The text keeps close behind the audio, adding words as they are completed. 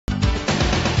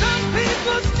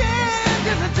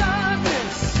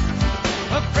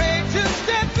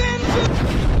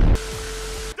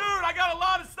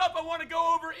want to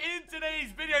go over in today's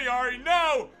video, you already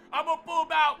know, I'm going to pull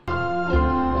about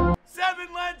 7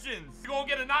 legends. You're going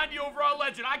to get a 90 overall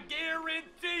legend. I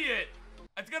guarantee it.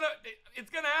 It's gonna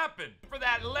happen. For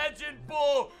that legend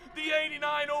pull, the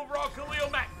 89 overall Khalil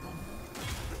Mack.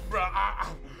 Bro,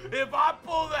 if I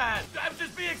pull that, that'd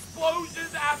just be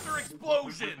explosions after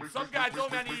explosions. Some guy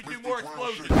told me I need to do more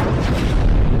explosions. You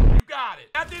got it.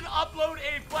 I didn't upload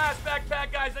a flashback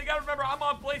pack, guys. You gotta remember, I'm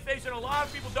on PlayStation. A lot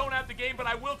of people don't have the game, but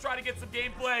I will try to get some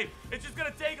gameplay. It's just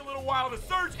gonna take a little while to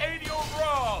search 80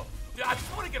 overall. Dude, I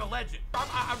just want to get a legend.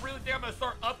 I really think I'm going to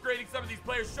start upgrading some of these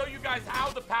players, show you guys how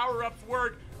the power-ups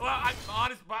work. Well,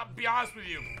 I'll be honest with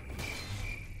you.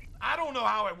 I don't know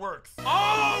how it works.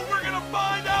 Oh, we're going to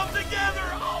find out together.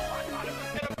 Oh, I thought it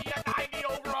was going to be a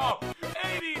 90 overall.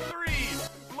 83,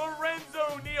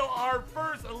 Lorenzo Neal, our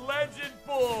first legend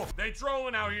pull. They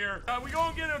trolling out here. We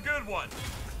going to get a good one.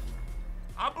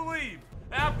 I believe.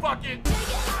 Ah, fuck it.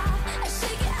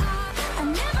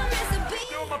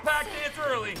 Doing my pack dance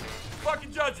early.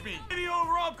 Fucking judge me. 80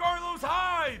 overall Carlos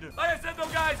Hyde. Like I said though,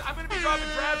 guys, I'm gonna be dropping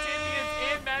Draft Champions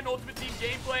and Madden Ultimate Team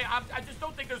gameplay. I just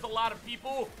don't think there's a lot of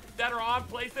people that are on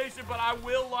PlayStation, but I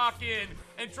will lock in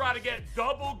and try to get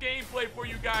double gameplay for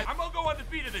you guys. I'm gonna go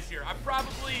undefeated this year. I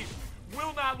probably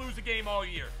will not lose a game all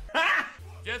year.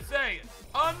 Just saying.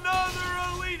 Another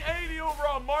Elite 80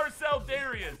 overall, Marcel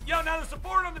Darius. Yo, now the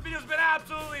support on the video has been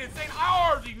absolutely insane. I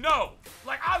already know.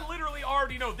 Like, I literally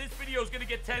already know this video is going to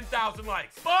get 10,000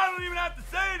 likes. But I don't even have to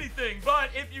say anything. But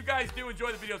if you guys do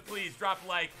enjoy the videos, please drop a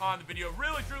like on the video. It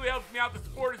really, truly helps me out. The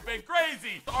support has been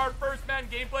crazy. Our first Madden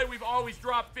gameplay, we've always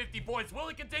dropped 50 points. Will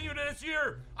it continue this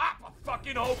year? I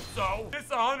fucking hope so. This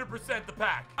is 100% the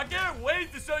pack. I can't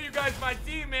wait to show you guys my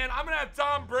team, man. I'm going to have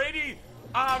Tom Brady.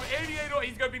 88,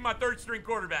 he's gonna be my 3rd string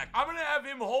quarterback. I'm gonna have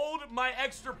him hold my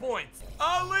extra points.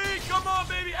 Ali, come on,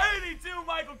 baby. 82,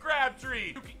 Michael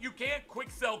Crabtree. You can't quick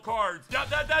sell cards.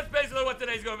 That's basically what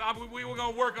today's going to be. We were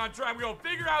gonna work on trying. We're gonna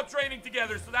figure out training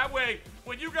together, so that way,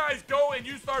 when you guys go and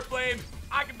you start playing,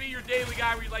 I can be your daily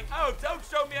guy where you're like, oh, Toke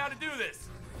showed me how to do this.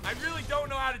 I really don't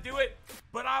know how to do it,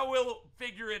 but I will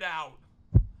figure it out.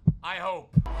 I hope.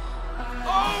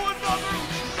 Oh, another.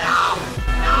 No!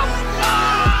 No!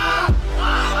 No!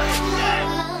 Holy shit!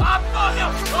 I'm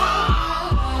fucking.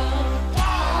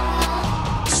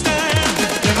 Stand,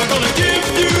 never gonna give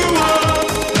you up,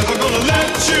 never gonna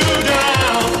let you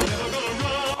down.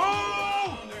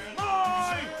 Oh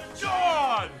my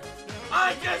God!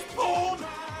 I just pulled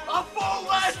a full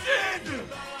legend!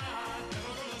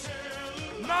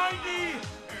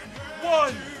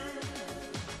 91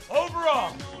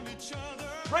 overall.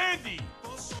 Randy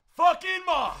fucking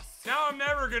Moss. Now I'm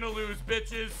never gonna lose,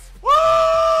 bitches.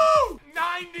 Woo!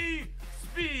 90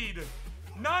 speed.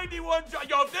 91.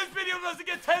 Yo, if this video doesn't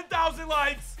get 10,000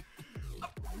 likes.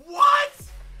 What?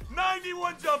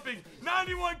 91 jumping.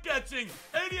 91 catching.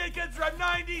 88 catch drive.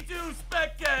 92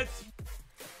 spec catch.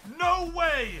 No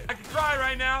way. I can cry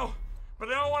right now, but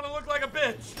I don't want to look like a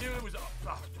bitch. Dude, it was.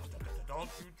 Don't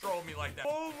you troll me like that.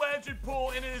 Full legend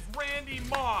pull, and it is Randy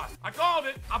Moss. I called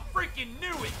it. I freaking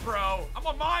knew it, bro. I'm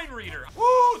a mind reader.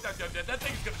 Woo! That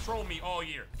thing's gonna troll me all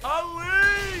year.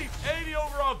 Elite! 80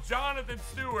 overall, Jonathan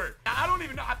Stewart. I don't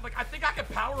even know. I think I could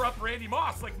power up Randy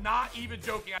Moss. Like, not even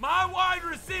joking. My wide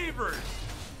receivers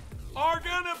are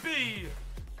gonna be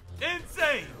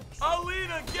insane. Elite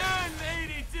again,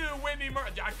 82, Whitney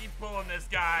Murphy. I keep pulling this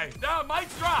guy. Now,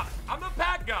 Mike's dropped. I'm the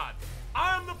pack god.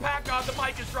 I am the pack god. The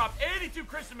mic is dropped. 82,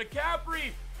 Christian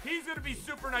McCaffrey. He's going to be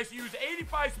super nice to use.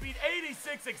 85 speed,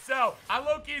 86 excel. I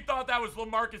low-key thought that was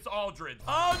LaMarcus Aldridge.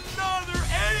 Another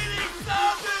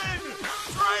 87!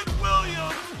 Trent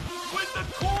Williams with the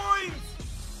coins.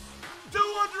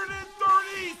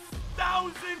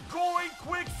 230,000 coin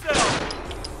quick sell.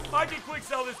 I can quick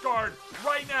sell this card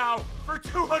right now for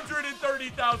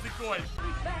 230,000 coins.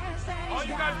 All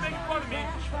you guys making fun of me,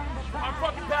 I'm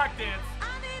fucking pack dance.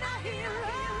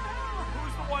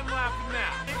 Who's the one laughing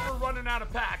now? I think we're running out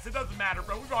of packs. It doesn't matter,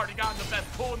 bro. We've already gotten the best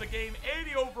pull in the game.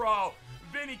 80 overall,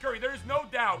 Vinny Curry. There's no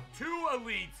doubt. 2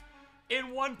 elites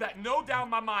in 1 pack. No doubt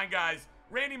in my mind, guys.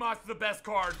 Randy Moss is the best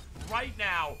card right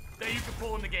now that you can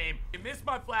pull in the game. If you missed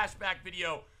my flashback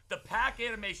video, the pack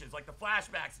animations, like the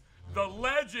flashbacks, the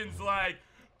legends, like,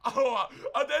 oh,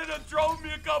 they done drove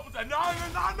me a couple times.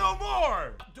 Not no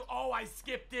more. Oh, I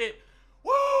skipped it.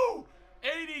 Woo!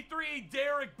 83,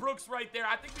 Derek Brooks right there.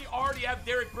 I think we already have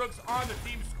Derek Brooks on the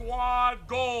team squad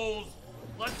goals.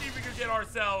 Let's see if we can get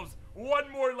ourselves one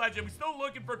more legend. We're still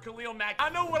looking for Khalil Mack. I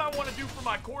know what I want to do for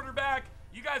my quarterback.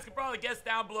 You guys can probably guess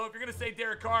down below. If you're going to say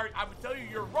Derek Carr, I would tell you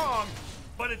you're wrong,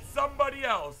 but it's somebody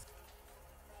else.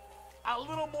 a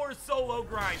little more solo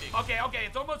grinding. Okay,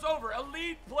 it's almost over.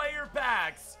 Elite player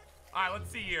packs. All right,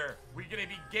 let's see here. We're gonna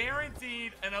be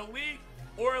guaranteed an elite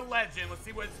or a legend. Let's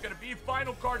see what it's gonna be.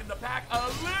 Final card in the pack,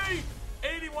 elite.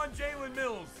 81 Jalen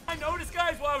Mills. I noticed,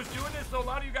 guys, while I was doing this, so a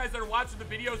lot of you guys that are watching the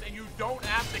videos and you don't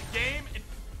have the game,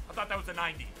 I thought that was a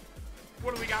 90.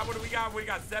 What do we got? We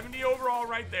got 70 overall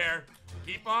right there.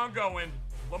 Keep on going.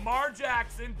 Lamar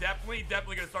Jackson, definitely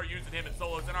gonna start using him in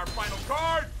solos. And our final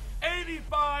card,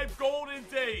 85 Golden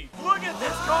Tate. Look at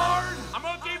this card. I'm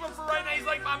gonna keep him for right now. He's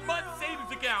like my month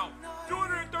savings account.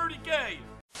 230K.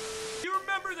 You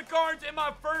remember the cards in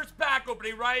my first pack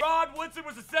opening, right? Rod Woodson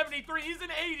was a 73. He's an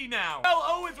 80 now. Terrell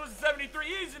Owens was a 73.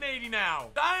 He's an 80 now.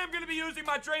 I am going to be using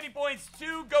my training points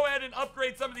to go ahead and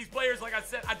upgrade some of these players. Like I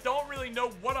said, I don't really know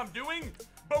what I'm doing,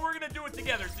 but we're going to do it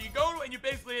together. So you go and you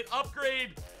basically hit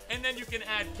upgrade, and then you can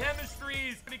add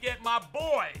chemistries to get my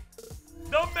boy,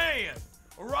 the man,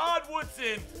 Rod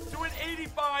Woodson, to an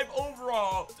 85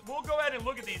 overall. We'll go ahead and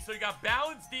look at these. So you got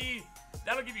balance D.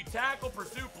 That'll give you tackle,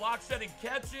 pursuit, block shedding,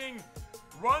 catching,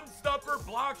 run stuffer,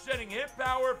 block shedding, hit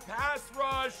power, pass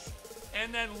rush,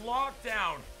 and then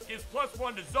lockdown. Gives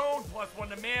 +1 to zone, +1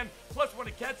 to man, +1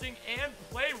 to catching, and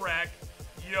play rec.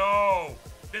 Yo,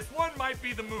 this one might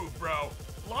be the move, bro.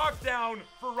 Lockdown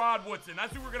for Rod Woodson.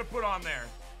 That's who we're going to put on there.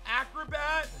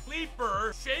 Acrobat,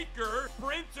 leaper, shaker,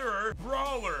 sprinter,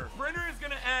 brawler. Sprinter is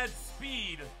going to add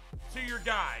speed to your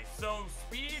guy. So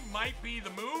speed might be the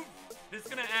move. This is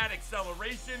going to add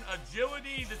acceleration,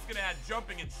 agility. This is going to add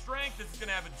jumping and strength. This is going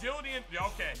to have agility and,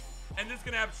 okay. And this is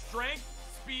going to have strength,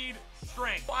 speed,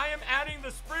 strength. I am adding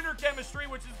the sprinter chemistry,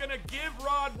 which is going to give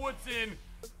Rod Woodson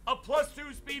a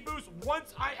 +2 speed boost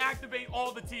once I activate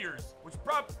all the tiers, which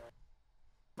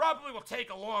probably will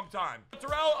take a long time.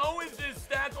 Terrell Owens'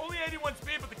 stats, only 81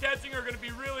 speed, but the catching are going to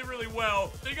be really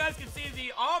well. So you guys can see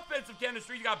the offensive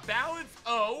chemistry. You got balance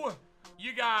O.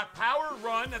 You got power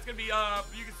run. That's going to be,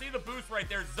 you can see the boost right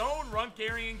there. Zone, run,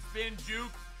 carrying, spin,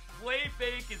 juke. Play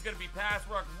fake is going to be pass,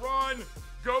 ruck, run.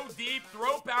 Go deep,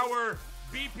 throw power,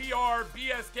 BPR,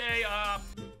 BSK.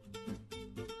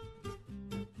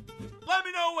 Let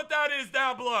me know what that is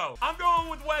down below. I'm going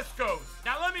with West Coast.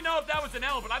 Now, let me know if that was an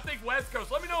L, but I think West Coast.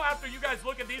 Let me know after you guys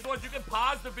look at these ones. You can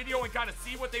pause the video and kind of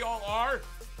see what they all are.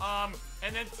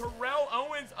 And then Terrell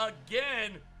Owens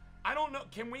again. I don't know.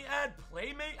 Can we add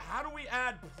Playmate? How do we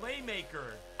add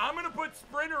Playmaker? I'm going to put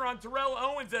Sprinter on Terrell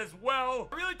Owens as well.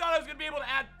 I really thought I was going to be able to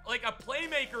add like a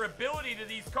Playmaker ability to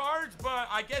these cards, but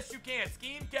I guess you can't.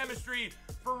 Scheme Chemistry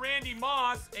for Randy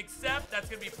Moss, except that's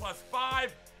going to be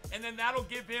 +5. And then that'll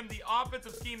give him the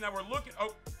offensive scheme that we're looking.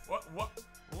 Oh, what?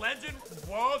 Legend.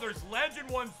 Whoa, there's legend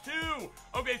ones too.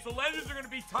 Okay, so legends are going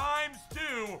to be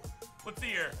 ×2. Let's see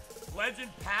here. Legend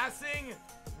passing.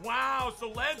 Wow,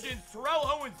 so legends, Terrell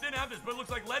Owens didn't have this, but it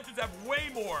looks like legends have way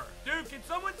more. Dude, can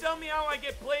someone tell me how I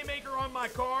get Playmaker on my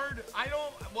card? I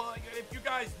don't, well, if you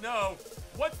guys know,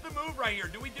 what's the move right here?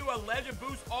 Do we do a legend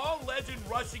boost all legend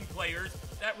rushing players?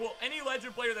 That will, any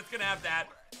legend player that's gonna have that,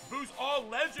 boost all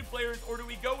legend players, or do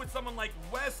we go with someone like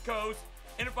West Coast?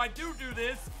 And if I do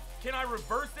this, can I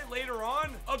reverse it later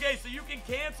on? Okay, so you can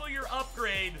cancel your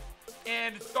upgrade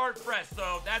and start fresh,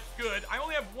 so that's good. I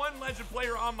only have one legend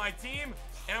player on my team,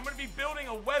 and I'm going to be building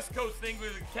a West Coast thing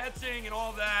with the catching and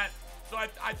all that. So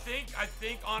I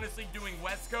think honestly doing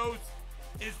West Coast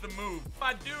is the move.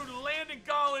 My dude Landon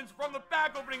Collins from the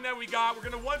pack opening that we got. We're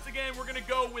going to once again, we're going to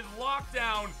go with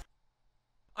Lockdown.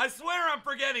 I swear I'm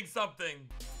forgetting something.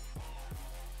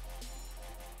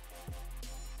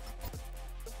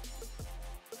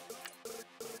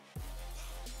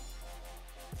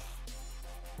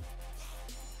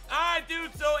 Alright,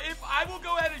 dude, so if I will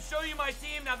go ahead and show you my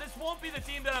team. Now, this won't be the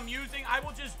team that I'm using. I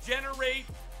will just generate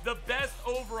the best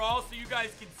overall so you guys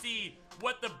can see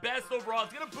what the best overall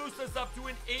is. Going to boost us up to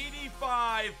an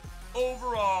 85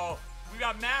 overall. We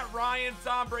got Matt Ryan,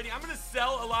 Tom Brady. I'm going to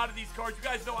sell a lot of these cards. You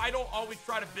guys know I don't always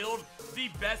try to build the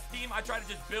best team. I try to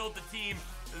just build the team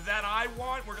that I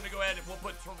want. We're going to go ahead and we'll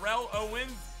put Terrell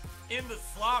Owens in the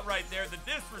slot right there. The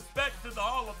disrespect to the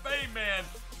Hall of Fame, man.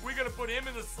 We're going to put him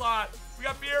in the slot. We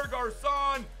got Pierre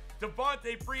Garçon,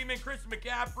 Devontae Freeman, Christian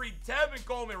McCaffrey, Tevin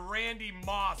Coleman, Randy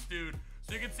Moss, dude.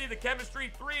 So you can see the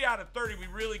chemistry, 3 out of 30. We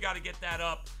really got to get that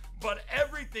up. But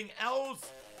everything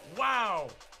else, wow.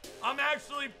 I'm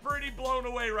actually pretty blown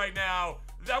away right now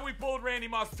that we pulled Randy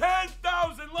Moss.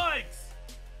 10,000 likes,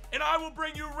 and I will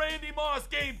bring you Randy Moss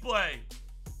gameplay.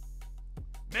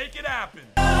 Make it happen.